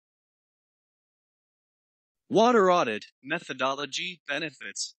Water audit, methodology,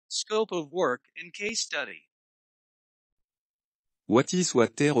 benefits, scope of work, and case study. What is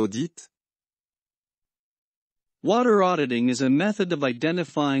water audit? Water auditing is a method of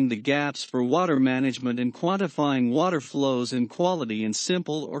identifying the gaps for water management and quantifying water flows and quality in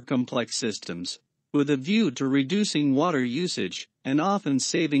simple or complex systems, with a view to reducing water usage and often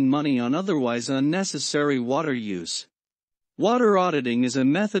saving money on otherwise unnecessary water use. Water auditing is a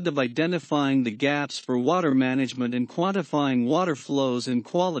method of identifying the gaps for water management and quantifying water flows and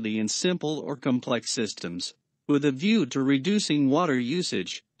quality in simple or complex systems, with a view to reducing water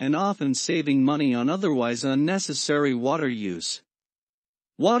usage and often saving money on otherwise unnecessary water use.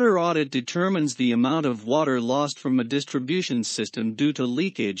 Water audit determines the amount of water lost from a distribution system due to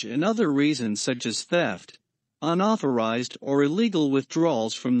leakage and other reasons such as theft, unauthorized or illegal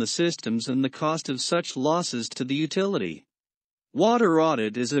withdrawals from the systems and the cost of such losses to the utility. Water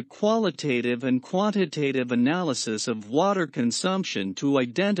audit is a qualitative and quantitative analysis of water consumption to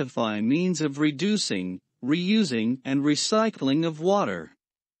identify means of reducing, reusing, and recycling of water.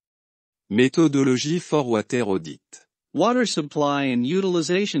 Methodology for water audit. Water supply and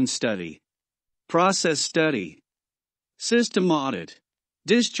utilization study. Process study. System audit.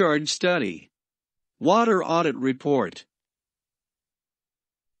 Discharge study. Water audit report.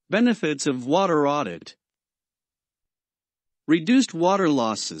 Benefits of water audit. Reduced water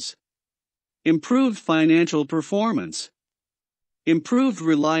losses. Improved financial performance. Improved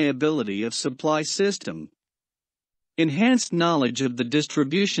reliability of supply system. Enhanced knowledge of the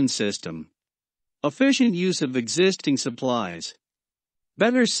distribution system. Efficient use of existing supplies.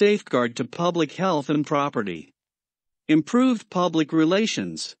 Better safeguard to public health and property. Improved public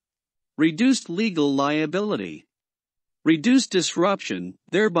relations. Reduced legal liability. Reduced disruption,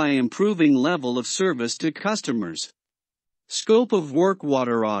 thereby improving level of service to customers. Scope of work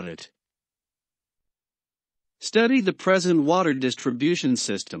water audit. Study the present water distribution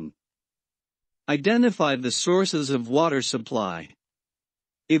system. Identify the sources of water supply.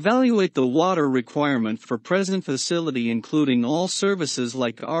 Evaluate the water requirement for present facility including all services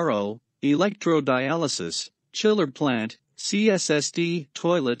like RO, electrodialysis, chiller plant, CSSD,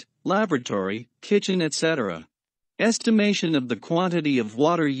 toilet, laboratory, kitchen etc. Estimation of the quantity of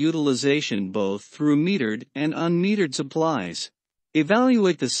water utilization both through metered and unmetered supplies.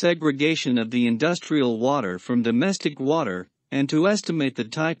 Evaluate the segregation of the industrial water from domestic water, and to estimate the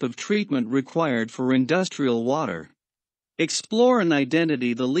type of treatment required for industrial water. Explore and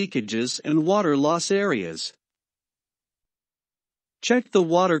identify the leakages and water loss areas. Check the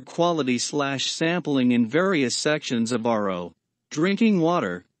water quality/sampling in various sections of RO, drinking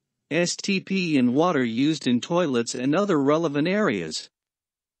water, STP and water used in toilets and other relevant areas.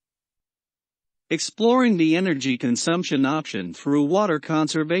 Exploring the energy consumption option through water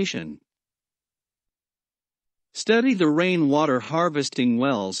conservation. Study the rainwater harvesting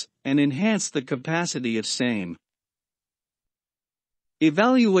wells and enhance the capacity of same.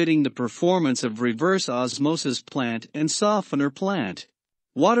 Evaluating the performance of reverse osmosis plant and softener plant.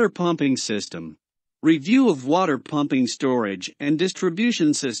 Water pumping system. Review of water pumping storage and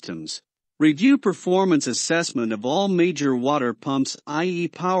distribution systems. Review performance assessment of all major water pumps, i.e.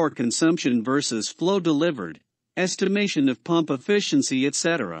 power consumption versus flow delivered, estimation of pump efficiency,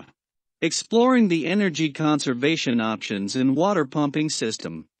 etc. Exploring the energy conservation options in water pumping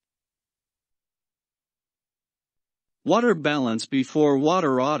system. Water balance before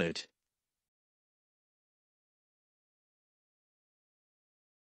water audit.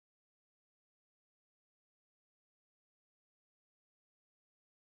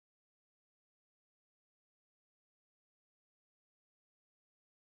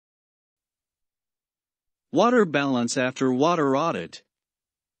 Water balance after water audit.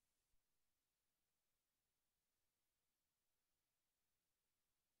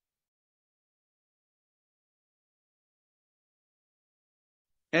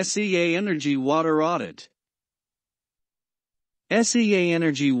 SEA Energy Water Audit. SEA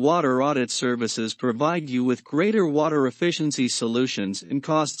Energy Water Audit services provide you with greater water efficiency solutions and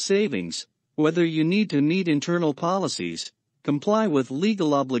cost savings, whether you need to meet internal policies, comply with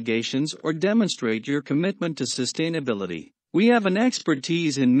legal obligations, or demonstrate your commitment to sustainability. We have an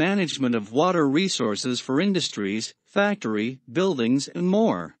expertise in management of water resources for industries, factory, buildings, and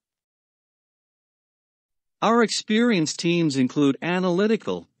more. Our experienced teams include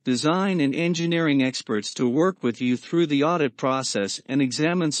analytical, design and engineering experts to work with you through the audit process and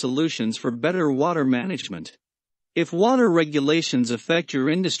examine solutions for better water management. If water regulations affect your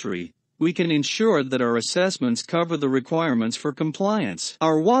industry, we can ensure that our assessments cover the requirements for compliance.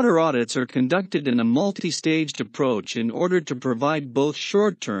 Our water audits are conducted in a multi-staged approach in order to provide both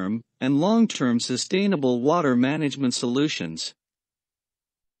short-term and long-term sustainable water management solutions.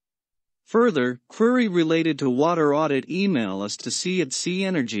 Further, query related to water audit, email us to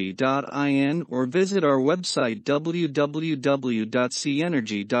c@cenergy.in or visit our website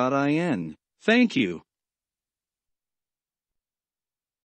www.cenergy.in. Thank you.